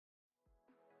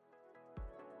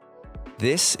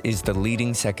This is the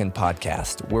Leading Second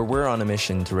podcast, where we're on a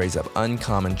mission to raise up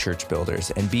uncommon church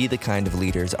builders and be the kind of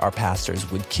leaders our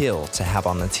pastors would kill to have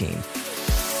on the team.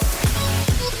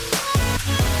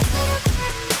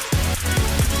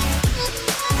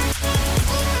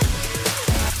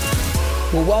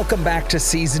 Well, welcome back to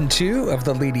season 2 of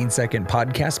the Leading Second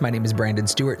podcast. My name is Brandon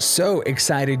Stewart. So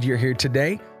excited you're here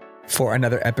today for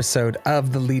another episode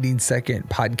of the Leading Second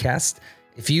podcast.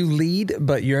 If you lead,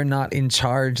 but you're not in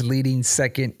charge, Leading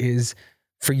Second is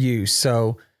for you.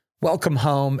 So welcome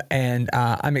home. And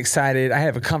I'm excited. I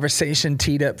have a conversation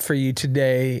teed up for you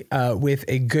today with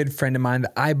a good friend of mine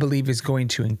that I believe is going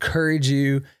to encourage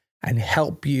you and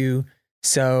help you.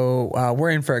 So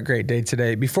we're in for a great day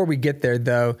today. Before we get there,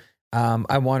 though,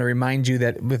 I want to remind you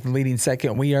that with Leading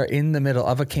Second, we are in the middle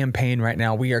of a campaign right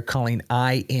now. We are calling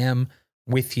I Am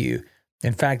With You.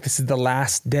 In fact, this is the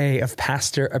last day of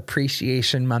Pastor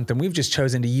Appreciation Month, and we've just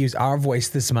chosen to use our voice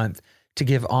this month to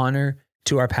give honor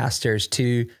to our pastors,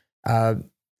 to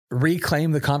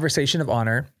reclaim the conversation of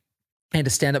honor, and to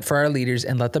stand up for our leaders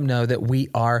and let them know that we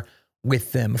are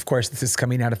with them. Of course, this is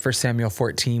coming out of 1 Samuel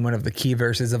 14, one of the key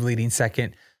verses of Leading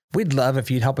Second. We'd love if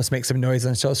you'd help us make some noise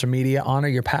on social media, honor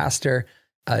your pastor,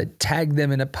 tag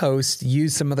them in a post,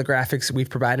 use some of the graphics that we've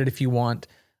provided if you want.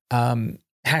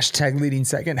 Hashtag Leading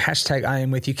Second, hashtag I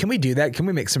Am With You. Can we do that? Can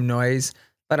we make some noise?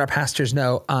 Let our pastors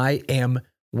know I am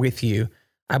with you.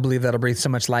 I believe that'll breathe so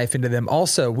much life into them.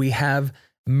 Also, we have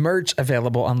merch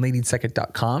available on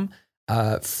leadingsecond.com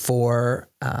for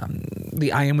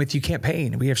the I Am With You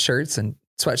campaign. We have shirts and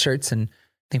sweatshirts, and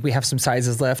I think we have some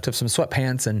sizes left of some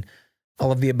sweatpants and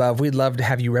all of the above. We'd love to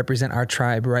have you represent our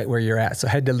tribe right where you're at. So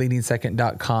head to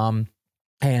leadingsecond.com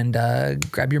and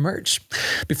grab your merch.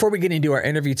 Before we get into our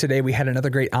interview today, we had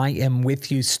another great I Am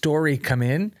With You story come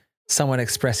in, someone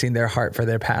expressing their heart for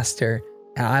their pastor.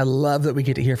 And I love that we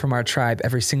get to hear from our tribe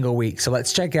every single week. So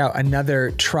let's check out another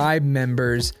tribe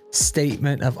member's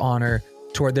statement of honor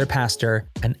toward their pastor,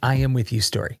 an I Am With You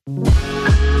story.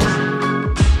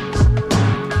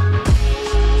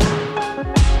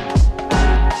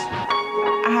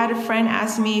 A friend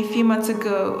asked me a few months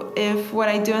ago if what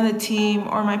I do on the team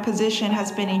or my position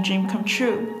has been a dream come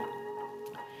true.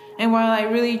 And while I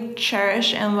really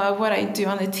cherish and love what I do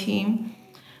on the team,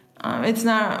 it's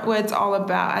not what it's all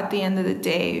about at the end of the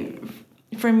day.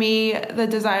 For me, the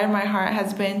desire of my heart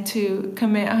has been to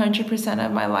commit 100%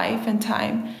 of my life and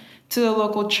time to the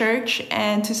local church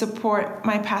and to support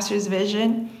my pastor's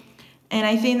vision. And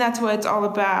I think that's what it's all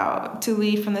about, to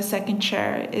lead from the second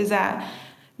chair, is that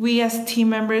we as team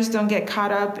members don't get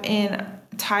caught up in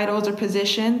titles or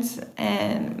positions,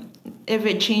 and if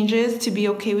it changes, to be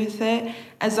okay with it,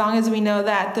 as long as we know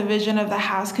that the vision of the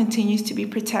house continues to be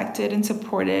protected and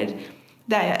supported,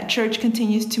 that church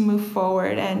continues to move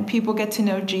forward and people get to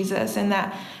know Jesus, and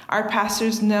that our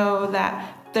pastors know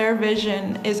that their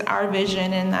vision is our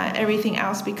vision and that everything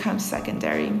else becomes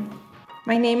secondary.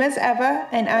 My name is Eva,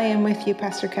 and I am with you,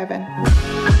 Pastor Kevin.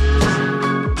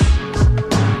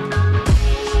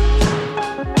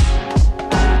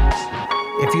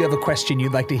 If you have a question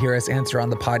you'd like to hear us answer on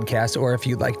the podcast, or if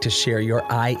you'd like to share your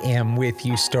I Am With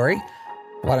You story,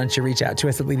 why don't you reach out to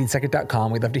us at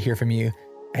leadingsecond.com. We'd love to hear from you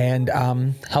and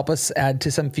help us add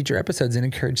to some future episodes and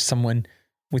encourage someone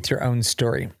with your own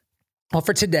story. Well,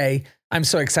 for today, I'm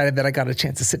so excited that I got a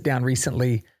chance to sit down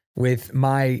recently with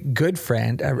my good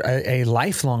friend, a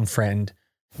lifelong friend,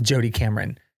 Jody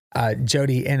Cameron.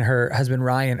 Jody and her husband,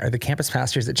 Ryan, are the campus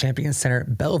pastors at Champion Center,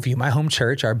 Bellevue, my home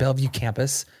church, our Bellevue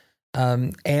campus.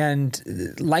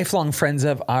 And lifelong friends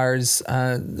of ours.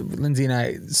 Lindsay and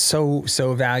I so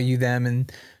value them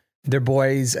and their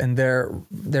boys and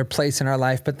their place in our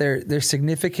life, but they're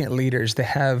significant leaders. They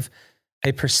have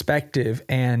a perspective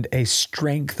and a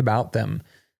strength about them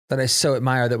that I so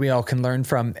admire, that we all can learn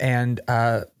from. And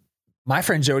my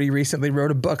friend Jody recently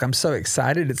wrote a book. I'm so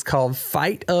excited. It's called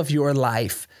Fight of Your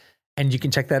Life, and you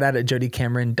can check that out at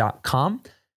jodycameron.com.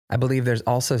 I believe there's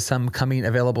also some coming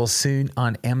available soon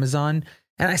on Amazon.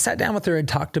 And I sat down with her and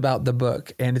talked about the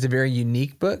book, and it's a very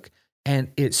unique book,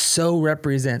 and it so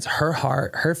represents her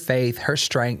heart, her faith, her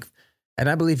strength. And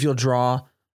I believe you'll draw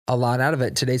a lot out of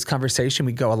it. Today's conversation,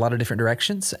 we go a lot of different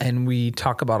directions, and we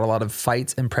talk about a lot of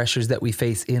fights and pressures that we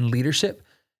face in leadership.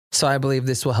 So I believe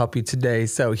this will help you today.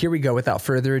 So here we go. Without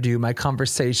further ado, my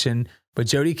conversation with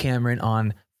Jody Cameron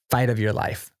on Fight of Your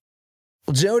Life.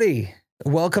 Well, Jody,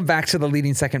 welcome back to the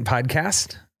Leading Second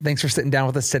podcast. Thanks for sitting down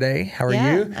with us today. How are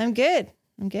you? I'm good.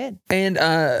 And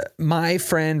my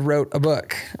friend wrote a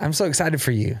book. I'm so excited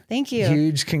for you. Thank you.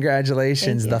 Huge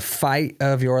congratulations. The Fight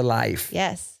of Your Life.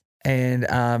 Yes. And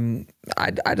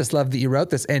I just love that you wrote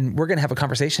this. And we're going to have a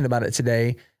conversation about it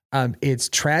today. It's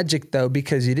tragic though,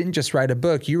 because you didn't just write a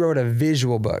book, you wrote a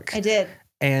visual book. I did.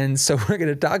 And so we're going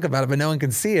to talk about it, but no one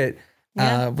can see it,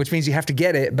 which means you have to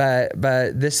get it. But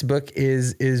this book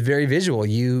is very visual.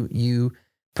 You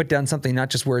put down something, not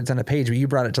just words on a page, but you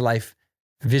brought it to life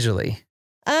visually.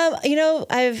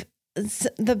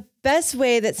 The best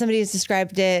way that somebody has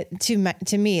described it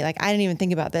to me, like I didn't even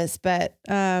think about this, but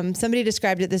somebody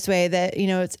described it this way, that,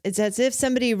 it's as if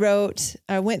somebody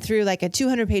went through like a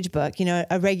 200-page book,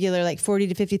 a regular like 40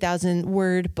 to 50,000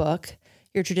 word book,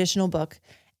 your traditional book,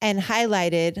 and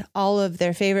highlighted all of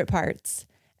their favorite parts,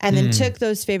 and then took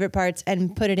those favorite parts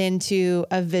and put it into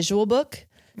a visual book.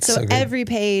 So every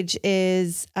page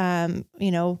is,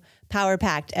 power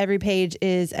packed. Every page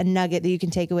is a nugget that you can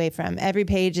take away from. Every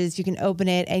page is, you can open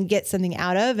it and get something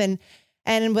out of.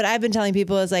 And what I've been telling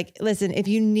people is like, listen, if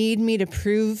you need me to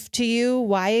prove to you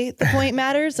why the point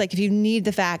matters, like if you need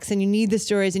the facts and you need the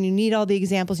stories and you need all the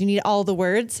examples, you need all the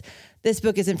words, this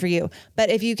book isn't for you. But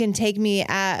if you can take me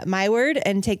at my word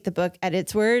and take the book at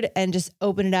its word and just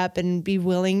open it up and be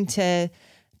willing to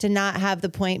not have the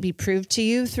point be proved to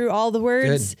you through all the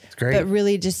words, but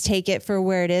really just take it for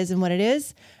where it is and what it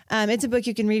is. It's a book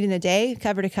you can read in a day,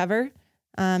 cover to cover.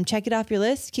 Check it off your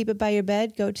list, keep it by your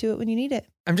bed, go to it when you need it.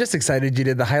 I'm just excited you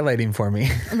did the highlighting for me.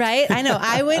 Right? I know.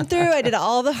 I went through, I did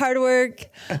all the hard work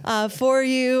for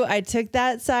you. I took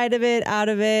that side of it out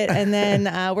of it, and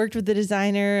then worked with the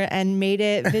designer and made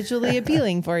it visually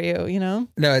appealing for you,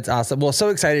 No, it's awesome. Well, so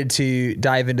excited to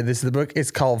dive into this. The book is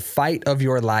called Fight of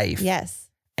Your Life. Yes.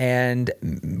 And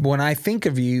when I think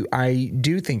of you, I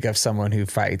do think of someone who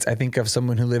fights. I think of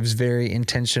someone who lives very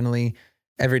intentionally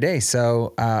every day.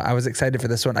 So I was excited for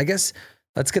this one. I guess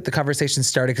let's get the conversation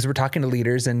started, because we're talking to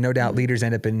leaders, and no doubt leaders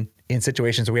end up in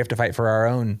situations where we have to fight for our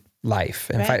own life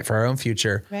and fight for our own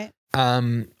future. Right.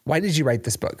 Why did you write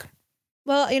this book?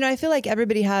 Well, I feel like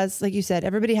everybody has, like you said,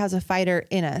 everybody has a fighter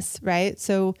in us, right?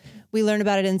 So we learn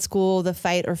about it in school, the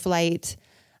fight or flight,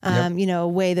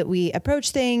 way that we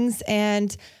approach things.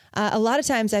 And a lot of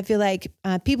times I feel like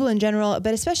people in general,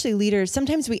 but especially leaders,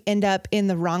 sometimes we end up in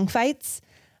the wrong fights,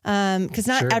 because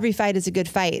not every fight is a good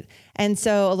fight. And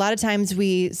so a lot of times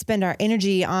we spend our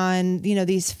energy on,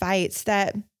 these fights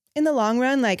that in the long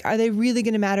run, like, are they really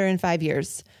going to matter in 5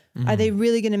 years? Mm-hmm. Are they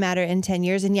really going to matter in 10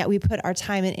 years? And yet we put our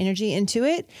time and energy into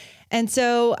it. And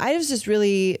so I was just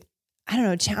really,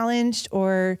 challenged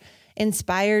or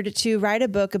inspired to write a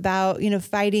book about,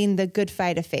 fighting the good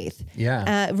fight of faith.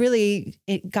 Yeah.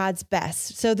 God's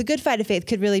best. So the good fight of faith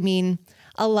could really mean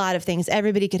a lot of things.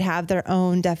 Everybody could have their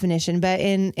own definition, but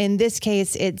in this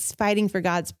case, it's fighting for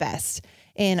God's best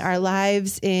in our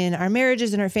lives, in our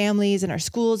marriages, in our families, in our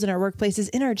schools, in our workplaces,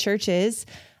 in our churches,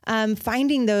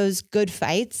 finding those good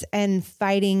fights and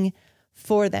fighting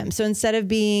for them. So instead of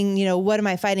being, what am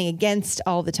I fighting against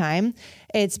all the time?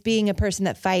 It's being a person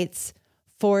that fights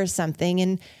for something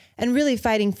and really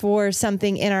fighting for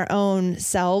something in our own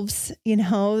selves,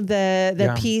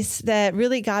 the peace that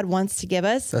really God wants to give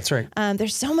us. That's right.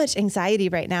 There's so much anxiety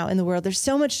right now in the world. There's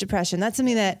so much depression. That's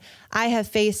something that I have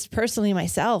faced personally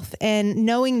myself. And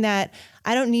knowing that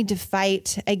I don't need to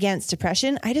fight against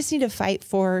depression, I just need to fight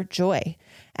for joy.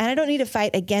 And I don't need to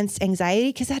fight against anxiety,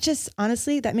 because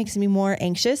that makes me more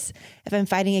anxious. If I'm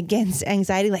fighting against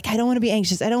anxiety, like, I don't want to be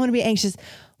anxious.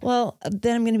 Well,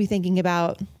 then I'm going to be thinking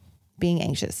about being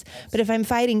anxious. But if I'm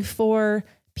fighting for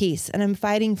peace and I'm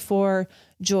fighting for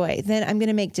joy, then I'm going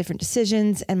to make different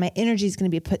decisions, and my energy is going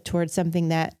to be put towards something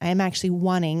that I'm actually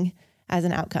wanting as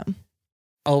an outcome.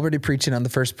 Already preaching on the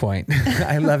first point.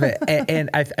 I love it. And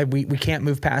we can't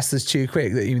move past this too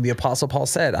quick. Even the Apostle Paul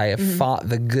said, I have fought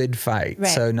the good fight.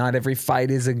 Right. So not every fight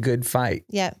is a good fight.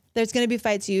 Yeah. There's going to be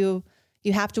fights you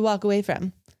have to walk away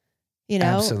from,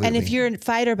 Absolutely. And if you're a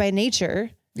fighter by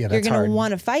nature, you're going to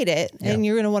want to fight it and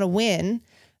you're going to want to win.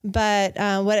 But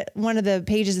what one of the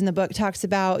pages in the book talks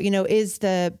about, is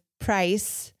the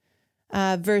price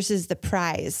versus the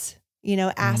prize,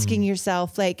 asking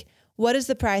yourself, like, what is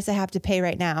the price I have to pay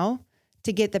right now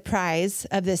to get the prize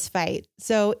of this fight?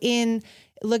 So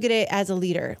look at it as a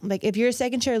leader. Like, if you're a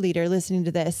second chair leader listening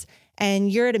to this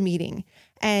and you're at a meeting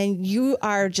and you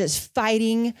are just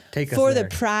fighting for the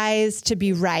prize to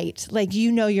be right, like,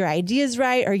 your idea is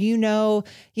right, or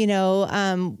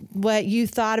what you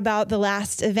thought about the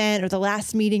last event or the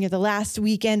last meeting or the last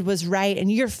weekend was right,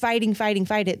 and you're fighting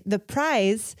it. The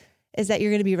prize is that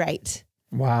you're going to be right.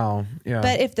 Wow. Yeah.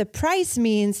 But if the price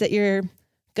means that you're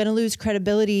going to lose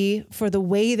credibility for the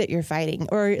way that you're fighting,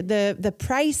 or the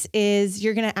price is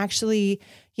you're going to actually,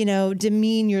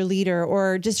 demean your leader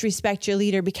or disrespect your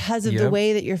leader because of the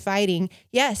way that you're fighting.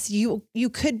 Yes, you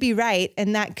could be right.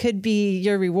 And that could be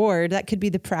your reward. That could be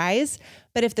the prize.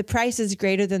 But if the price is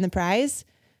greater than the prize,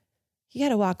 you got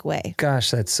to walk away. Gosh,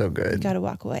 that's so good. You got to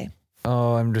walk away.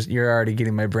 Oh, you're already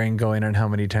getting my brain going on how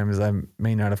many times I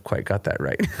may not have quite got that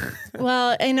right.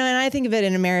 Well, and I think of it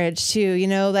in a marriage too,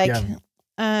 the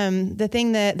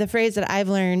phrase that I've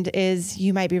learned is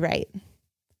you might be right.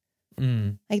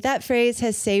 Like that phrase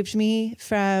has saved me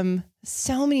from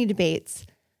so many debates,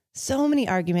 so many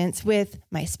arguments with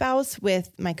my spouse,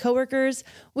 with my coworkers,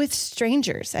 with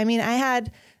strangers. I mean, I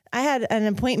had an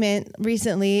appointment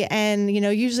recently, and,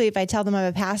 usually if I tell them I'm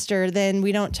a pastor, then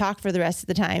we don't talk for the rest of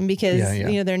the time because,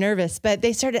 they're nervous, but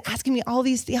they started asking me all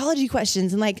these theology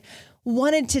questions and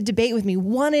wanted to debate with me,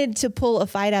 wanted to pull a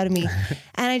fight out of me.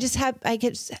 And I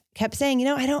kept saying,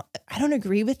 I don't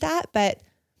agree with that, but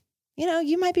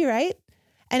you might be right.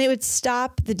 And it would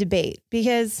stop the debate,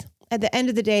 because at the end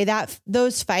of the day,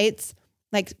 those fights,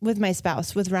 like with my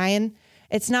spouse, with Ryan,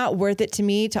 it's not worth it to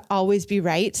me to always be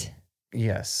right.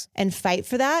 Yes. And fight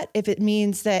for that if it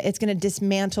means that it's going to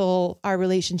dismantle our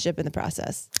relationship in the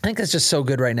process. I think that's just so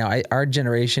good right now. Our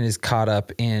generation is caught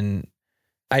up in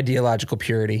ideological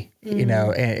purity,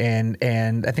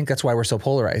 and I think that's why we're so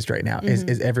polarized right now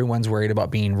is everyone's worried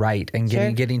about being right and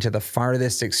getting to the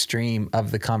farthest extreme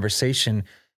of the conversation.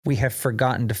 We have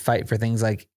forgotten to fight for things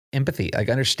like empathy, like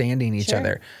understanding each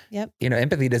other. Yep.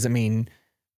 Empathy doesn't mean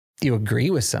you agree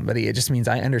with somebody. It just means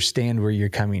I understand where you're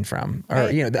coming from.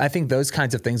 Right. Or, I think those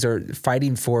kinds of things are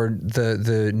fighting for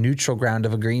the neutral ground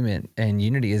of agreement and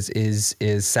unity is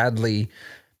sadly,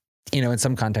 in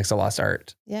some contexts, a lost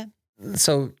art. Yeah.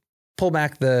 So pull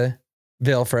back the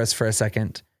veil for us for a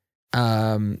second.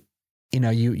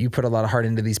 You put a lot of heart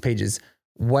into these pages.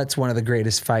 What's one of the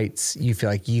greatest fights you feel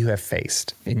like you have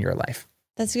faced in your life?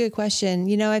 That's a good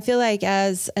question. I feel like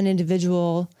as an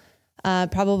individual,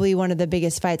 probably one of the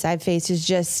biggest fights I've faced is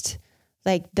just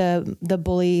like the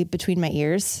bully between my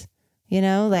ears,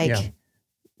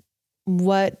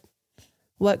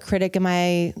 what critic am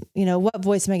I, what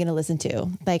voice am I going to listen to?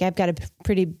 Like I've got a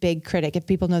pretty big critic. If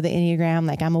people know the Enneagram,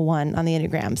 like I'm a 1 on the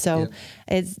Enneagram. So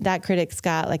it's that critic's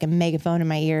got like a megaphone in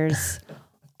my ears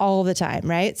all the time.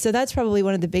 Right. So that's probably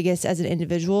one of the biggest as an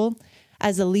individual.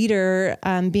 As a leader,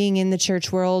 being in the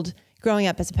church world, growing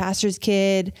up as a pastor's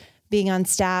kid, being on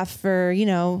staff for,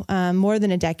 more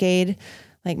than a decade,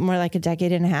 like more like a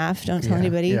decade and a half. Don't tell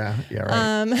anybody. Yeah.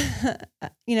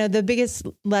 Right. The biggest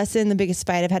lesson, the biggest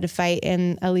fight I've had to fight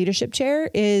in a leadership chair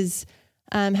is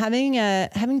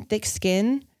having thick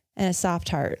skin and a soft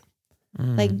heart.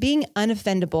 Like being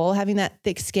unoffendable, having that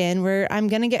thick skin where I'm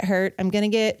going to get hurt, I'm going to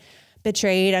get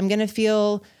betrayed, I'm going to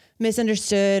feel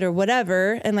misunderstood or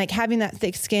whatever. And like having that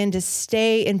thick skin to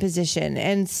stay in position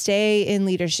and stay in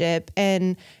leadership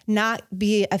and not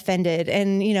be offended.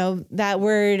 And, that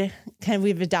word kind of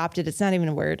we've adopted. It's not even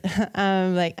a word.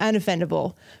 Like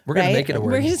unoffendable. We're going to make it a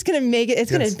word. We're just going to make it.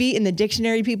 It's going to be in the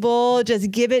dictionary, people.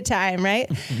 Just give it time. Right.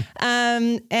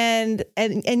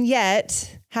 And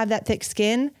yet have that thick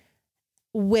skin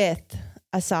with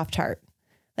a soft heart,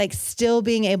 like still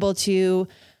being able to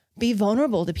be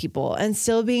vulnerable to people and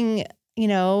still being,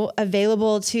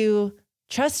 available to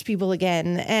trust people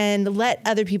again and let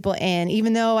other people in,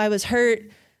 even though I was hurt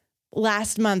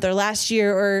last month or last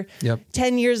year or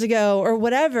 10 years ago or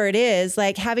whatever it is,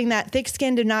 like having that thick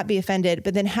skin to not be offended,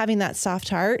 but then having that soft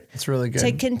heart. It's really good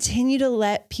to continue to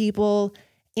let people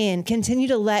in, continue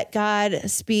to let God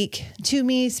speak to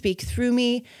me, speak through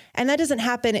me. And that doesn't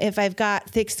happen if I've got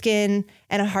thick skin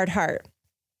and a hard heart.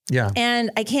 Yeah.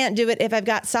 And I can't do it if I've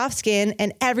got soft skin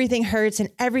and everything hurts and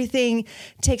everything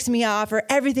takes me off or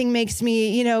everything makes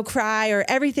me, cry or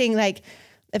everything. Like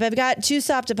if I've got too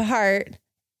soft of a heart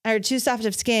or too soft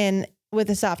of skin with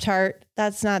a soft heart,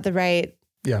 that's not the right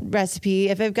recipe.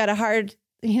 If I've got a hard,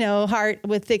 heart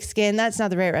with thick skin, that's not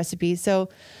the right recipe. So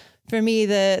for me,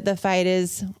 the fight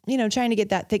is, trying to get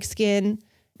that thick skin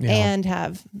and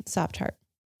have soft heart.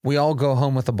 We all go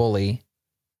home with a bully.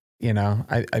 I'm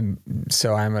an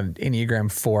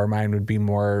Enneagram 4. Mine would be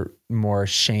more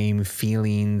shame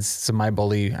feelings. So my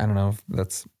bully, I don't know if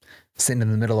that's sitting in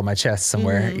the middle of my chest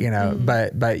somewhere,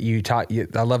 but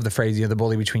I love the phrase, the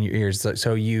bully between your ears.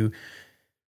 So you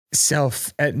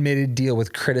self-admitted deal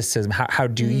with criticism. How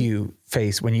do you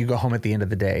face when you go home at the end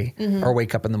of the day or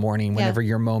wake up in the morning, whenever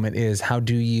your moment is, how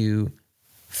do you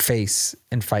face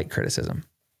and fight criticism?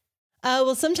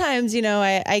 Well, sometimes,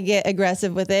 I get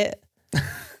aggressive with it.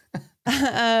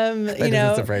 That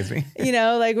doesn't surprise me.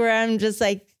 Like where I'm just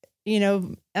like,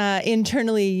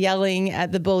 internally yelling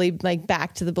at the bully, like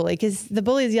back to the bully, because the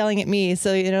bully is yelling at me.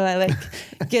 So, I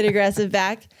like get aggressive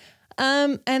back.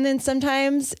 And then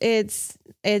sometimes it's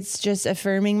just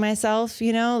affirming myself,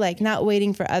 like not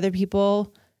waiting for other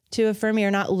people to affirm me,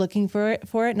 or not looking for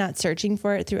it, not searching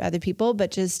for it through other people,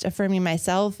 but just affirming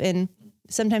myself. And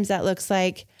sometimes that looks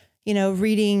like,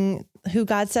 reading who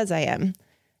God says I am,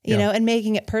 you know, and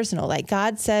making it personal. Like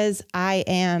God says I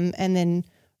am, and then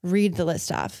read the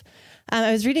list off.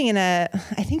 I was reading it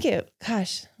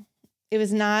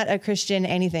was not a Christian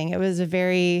anything. It was a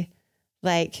very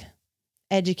like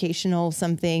educational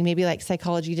something, maybe like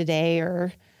Psychology Today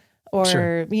or,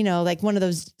 sure. Like one of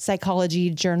those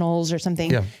psychology journals or something.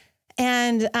 Yeah.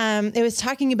 And it was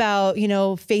talking about,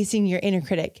 facing your inner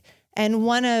critic. And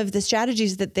one of the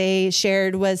strategies that they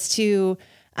shared was to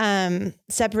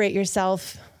separate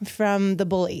yourself from the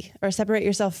bully, or separate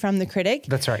yourself from the critic.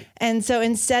 That's right. And so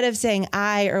instead of saying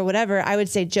I or whatever, I would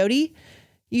say, Jody,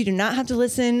 you do not have to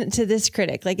listen to this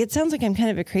critic. Like, it sounds like I'm kind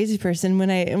of a crazy person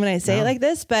when I say it like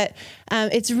this, but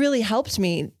it's really helped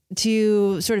me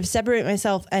to sort of separate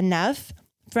myself enough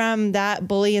from that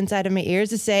bully inside of my ears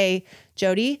to say,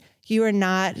 Jody, you are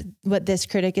not what this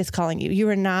critic is calling you. You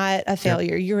are not a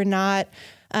failure. Yep. You are not,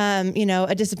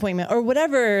 a disappointment, or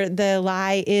whatever the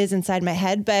lie is inside my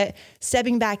head, but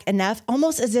stepping back enough,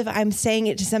 almost as if I'm saying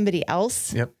it to somebody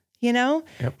else, Yep.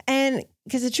 And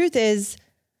because the truth is,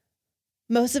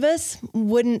 most of us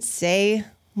wouldn't say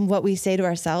what we say to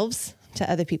ourselves to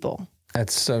other people.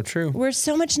 That's so true. We're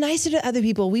so much nicer to other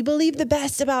people. We believe the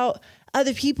best about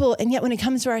other people. And yet when it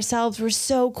comes to ourselves, we're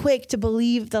so quick to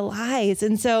believe the lies.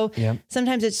 And so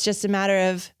sometimes it's just a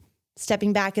matter of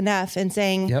stepping back enough and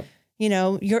saying,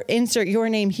 insert your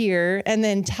name here, and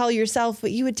then tell yourself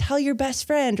what you would tell your best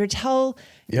friend, or tell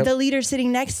the leader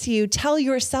sitting next to you, tell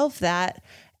yourself that,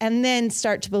 and then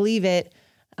start to believe it.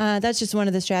 That's just one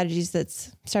of the strategies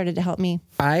that's started to help me.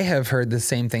 I have heard the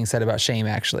same thing said about shame,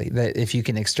 actually, that if you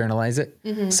can externalize it,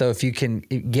 so if you can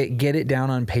get it down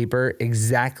on paper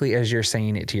exactly as you're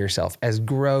saying it to yourself, as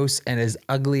gross and as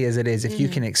ugly as it is, if you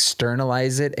can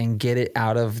externalize it and get it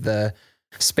out of the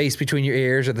space between your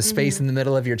ears or the space in the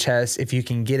middle of your chest, if you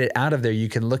can get it out of there, you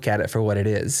can look at it for what it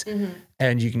is,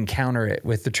 and you can counter it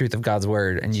with the truth of God's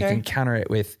word, and you can counter it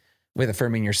with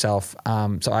affirming yourself.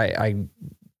 So I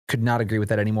could not agree with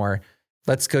that anymore.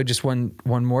 Let's go just one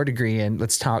more degree, and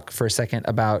let's talk for a second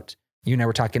about, you and I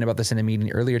were talking about this in a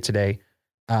meeting earlier today.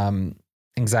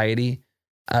 Anxiety,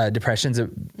 depression's a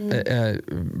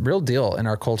real deal in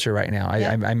our culture right now.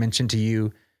 I mentioned to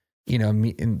you,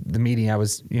 in the meeting, I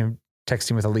was,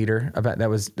 texting with a leader about that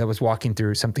was walking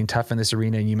through something tough in this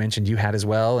arena, and you mentioned you had as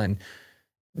well. And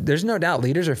there's no doubt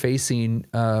leaders are facing,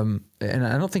 and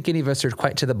I don't think any of us are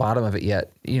quite to the bottom of it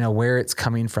yet, where it's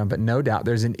coming from, but no doubt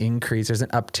there's an increase, there's an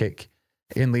uptick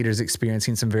in leaders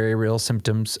experiencing some very real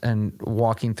symptoms and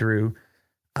walking through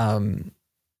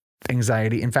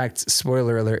anxiety. In fact,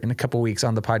 spoiler alert, in a couple of weeks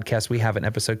on the podcast, we have an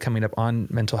episode coming up on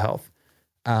mental health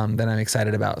that I'm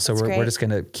excited about. So we're just going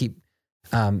to keep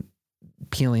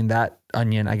peeling that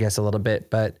onion, I guess, a little bit.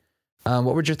 But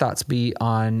what would your thoughts be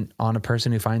on a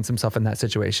person who finds himself in that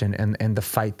situation and the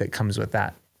fight that comes with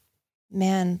that?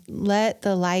 Man, let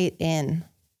the light in.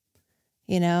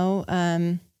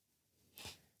 I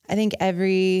think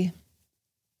every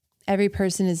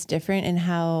person is different in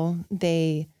how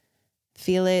they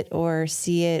feel it or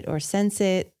see it or sense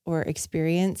it or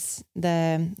experience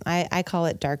I call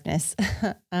it darkness.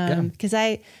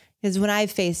 Because when I've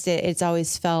faced it, it's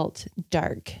always felt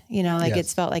dark,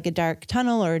 it's felt like a dark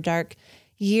tunnel or a dark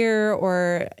year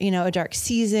or, a dark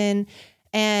season.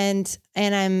 And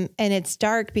it's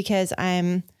dark because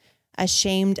I'm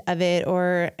ashamed of it,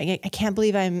 or I can't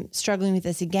believe I'm struggling with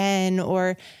this again.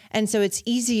 And so it's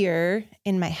easier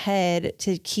in my head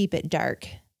to keep it dark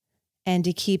and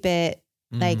to keep it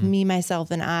like me,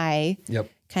 myself, and I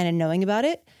kind of knowing about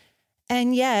it.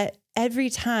 And yet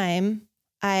every time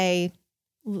I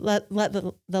let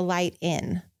the light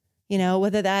in,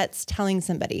 whether that's telling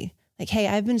somebody like, hey,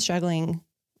 I've been struggling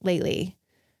lately.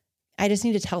 I just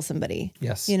need to tell somebody,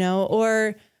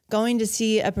 or going to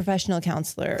see a professional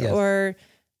counselor or,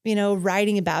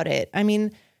 writing about it. I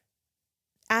mean,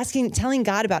 telling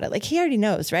God about it. Like, he already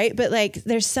knows, right? But like,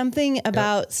 there's something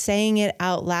about saying it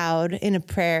out loud in a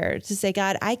prayer to say,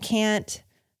 God, I can't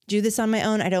do this on my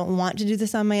own. I don't want to do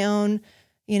this on my own.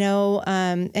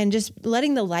 And just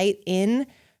letting the light in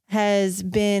has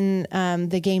been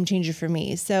the game changer for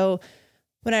me. So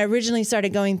when I originally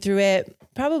started going through it,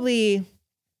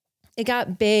 it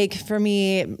got big for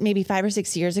me maybe 5 or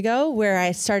 6 years ago, where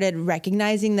I started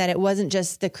recognizing that it wasn't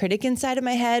just the critic inside of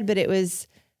my head, but it was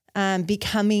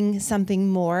becoming something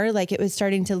more. Like it was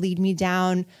starting to lead me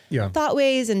down thought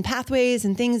ways and pathways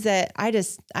and things that I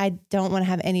don't want to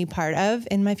have any part of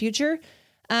in my future.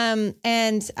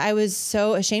 And I was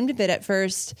so ashamed of it at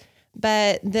first,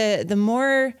 but the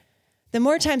more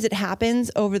times it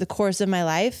happens over the course of my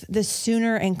life, the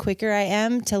sooner and quicker I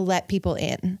am to let people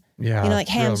in. Yeah. Like,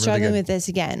 hey, I'm struggling with this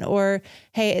again, or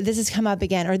hey, this has come up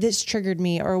again, or this triggered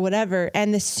me or whatever.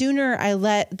 And the sooner I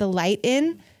let the light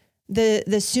in,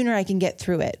 the sooner I can get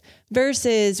through it,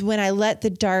 versus when I let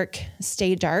the dark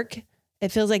stay dark, it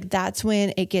feels like that's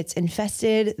when it gets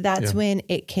infested. That's when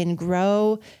it can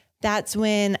grow. That's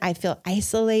when I feel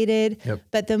isolated. Yep.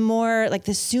 But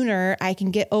the sooner I can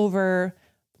get over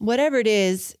whatever it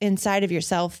is inside of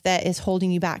yourself that is holding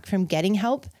you back from getting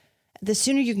help, the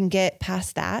sooner you can get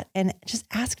past that and just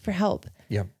ask for help.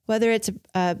 Yeah. Whether it's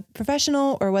a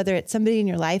professional or whether it's somebody in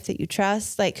your life that you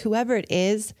trust, like whoever it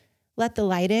is, let the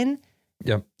light in.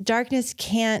 Yep. Darkness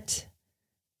can't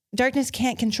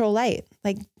control light.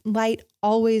 Like light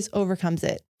always overcomes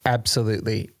it.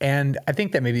 Absolutely. And I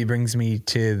think that maybe brings me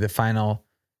to the final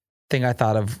thing I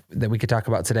thought of that we could talk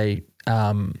about today.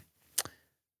 When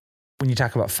you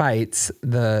talk about fights,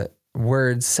 the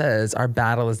word says our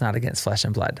battle is not against flesh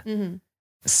and blood. Mm-hmm.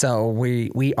 So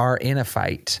we are in a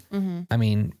fight. Mm-hmm. I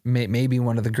mean, maybe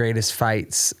one of the greatest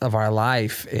fights of our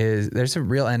life is there's a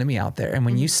real enemy out there. And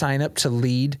when you sign up to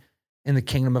lead in the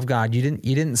kingdom of God, you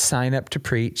didn't sign up to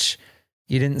preach.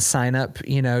 You didn't sign up,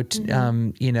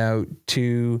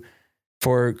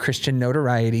 for Christian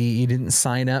notoriety. You didn't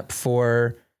sign up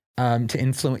for to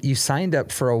influence. You signed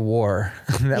up for a war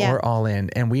that we're all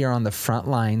in, and we are on the front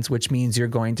lines, which means you're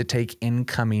going to take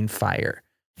incoming fire.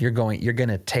 You're going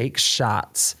to take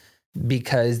shots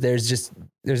because there's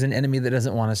an enemy that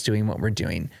doesn't want us doing what we're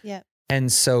doing. Yeah.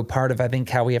 And so part of, I think,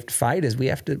 how we have to fight is we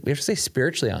have to stay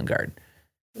spiritually on guard.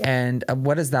 Yeah. And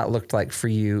what has that looked like for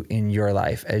you in your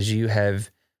life as you have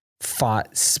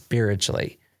fought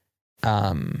spiritually?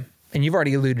 And you've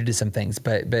already alluded to some things,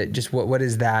 but just what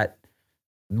does that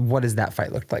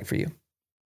fight look like for you?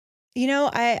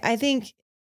 I think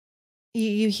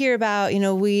you hear about,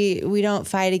 we don't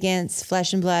fight against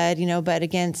flesh and blood, but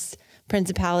against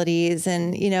principalities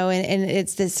and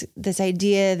it's this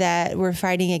idea that we're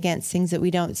fighting against things that we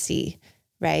don't see.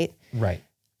 Right. Right.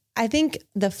 I think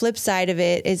the flip side of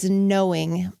it is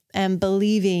knowing and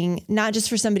believing, not just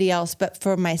for somebody else, but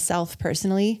for myself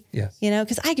personally. Yes.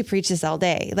 Because I could preach this all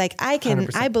day. Like I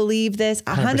 100%. Believe this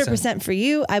 100% for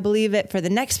you. I believe it for the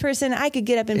next person. I could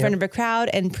get up in front of a crowd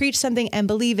and preach something and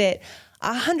believe it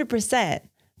 100%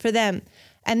 for them.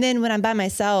 And then when I'm by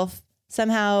myself,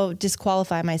 somehow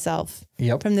disqualify myself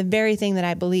from the very thing that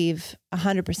I believe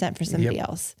 100% for somebody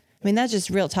else. I mean, that's just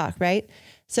real talk, right?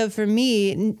 So for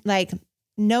me, like,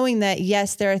 knowing that,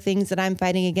 yes, there are things that I'm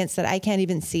fighting against that I can't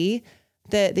even see.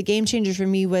 The game changer for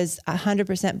me was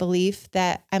 100% belief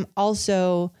that I'm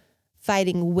also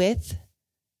fighting with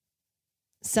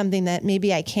something that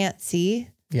maybe I can't see.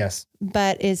 Yes.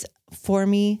 But is for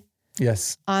me.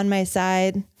 Yes. On my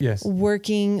side. Yes.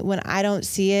 Working when I don't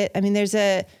see it. I mean, there's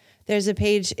a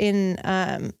page in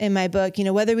my book,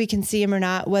 whether we can see him or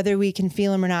not, whether we can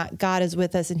feel him or not, God is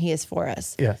with us and he is for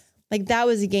us. Yes. Like that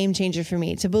was a game changer for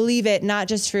me to believe it, not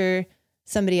just for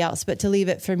somebody else, but to believe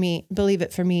it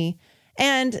for me.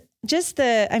 And just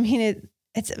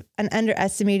it's an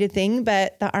underestimated thing,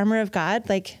 but the armor of God,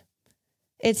 like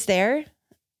it's there.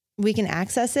 We can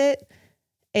access it.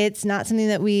 It's not something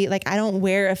that I don't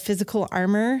wear a physical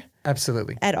armor.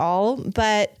 Absolutely. At all.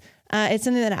 But it's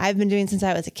something that I've been doing since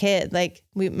I was a kid. Like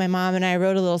my mom and I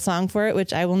wrote a little song for it,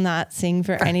 which I will not sing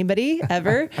for anybody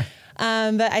ever.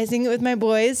 But I sing it with my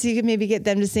boys. You could maybe get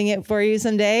them to sing it for you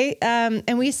someday.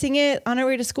 And we sing it on our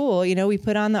way to school. We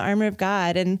put on the armor of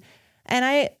God and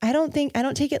I don't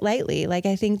take it lightly. Like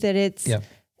I think that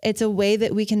it's a way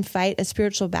that we can fight a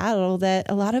spiritual battle that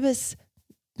a lot of us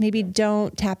maybe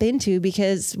don't tap into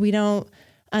because we don't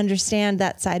understand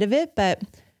that side of it. But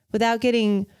without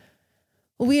getting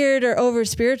weird or over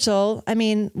spiritual, I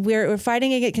mean, we're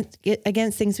fighting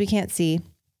against things we can't see.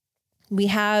 We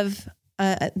have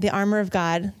the armor of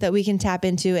God that we can tap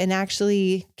into and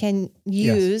actually can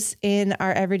use in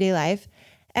our everyday life.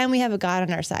 And we have a God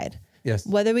on our side. Yes.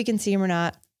 Whether we can see him or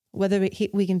not, whether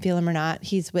we can feel him or not,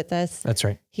 he's with us. That's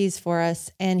right. He's for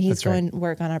us and he's going to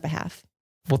work on our behalf.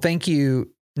 Well, thank you.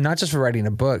 Not just for writing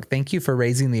a book. Thank you for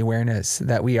raising the awareness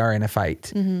that we are in a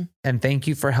fight. Mm-hmm. And thank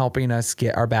you for helping us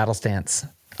get our battle stance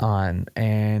on.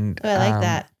 And I like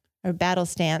that. Our battle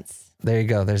stance. There you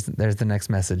go. There's the next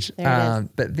message.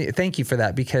 But thank you for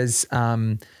that because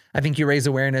I think you raise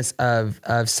awareness of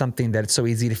something that's so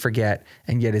easy to forget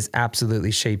and yet is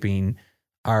absolutely shaping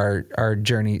our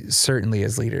journey, certainly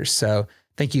as leaders. So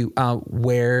thank you.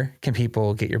 Where can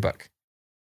people get your book?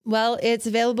 Well, it's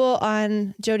available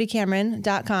on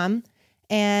jodycameron.com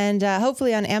and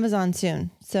hopefully on Amazon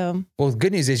soon. So, well, the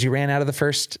good news is you ran out of the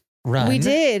first run. We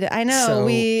did. I know. So,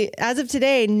 as of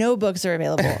today, no books are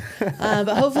available.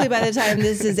 But hopefully by the time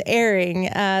this is airing,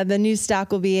 the new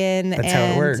stock will be in. That's how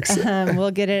it works.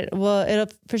 We'll get it. Well,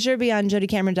 it'll for sure be on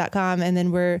jodycameron.com. And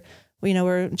then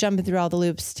we're jumping through all the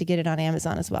loops to get it on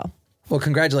Amazon as well. Well,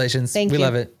 congratulations. Thank you. We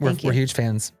love it. We're huge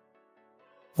fans.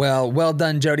 Well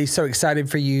done, Jody. So excited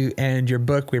for you and your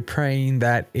book. We're praying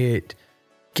that it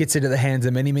gets into the hands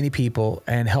of many, many people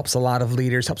and helps a lot of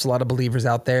leaders, helps a lot of believers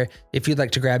out there. If you'd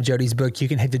like to grab Jody's book, you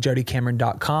can head to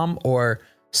jodycameron.com or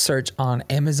search on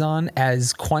Amazon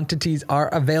as quantities are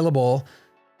available.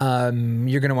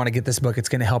 You're going to want to get this book. It's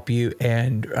going to help you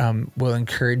and will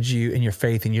encourage you in your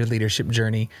faith and your leadership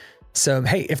journey. So,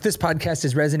 hey, if this podcast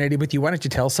has resonated with you, why don't you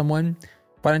tell someone?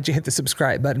 Why don't you hit the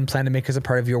subscribe button? Plan to make us a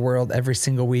part of your world every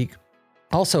single week.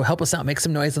 Also, help us out. Make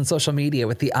some noise on social media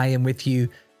with the I Am With You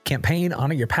campaign.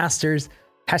 Honor your pastors.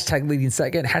 #leading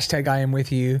second. #I am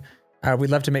with you.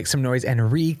 We'd love to make some noise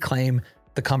and reclaim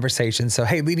the conversation. So,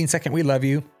 hey, Leading Second, we love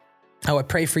you. I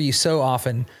pray for you so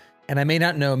often. And I may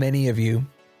not know many of you.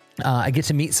 I get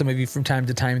to meet some of you from time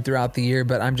to time throughout the year,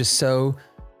 but I'm just so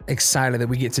excited that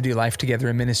we get to do life together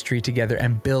and ministry together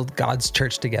and build God's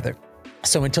church together.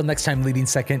 So until next time, Leading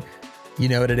Second, you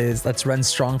know what it is. Let's run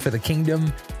strong for the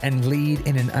kingdom and lead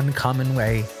in an uncommon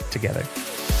way together.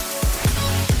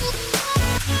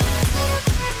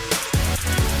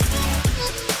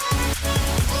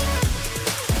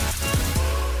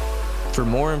 For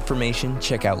more information,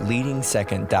 check out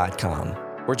leadingsecond.com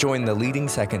or join the Leading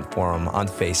Second Forum on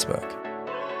Facebook.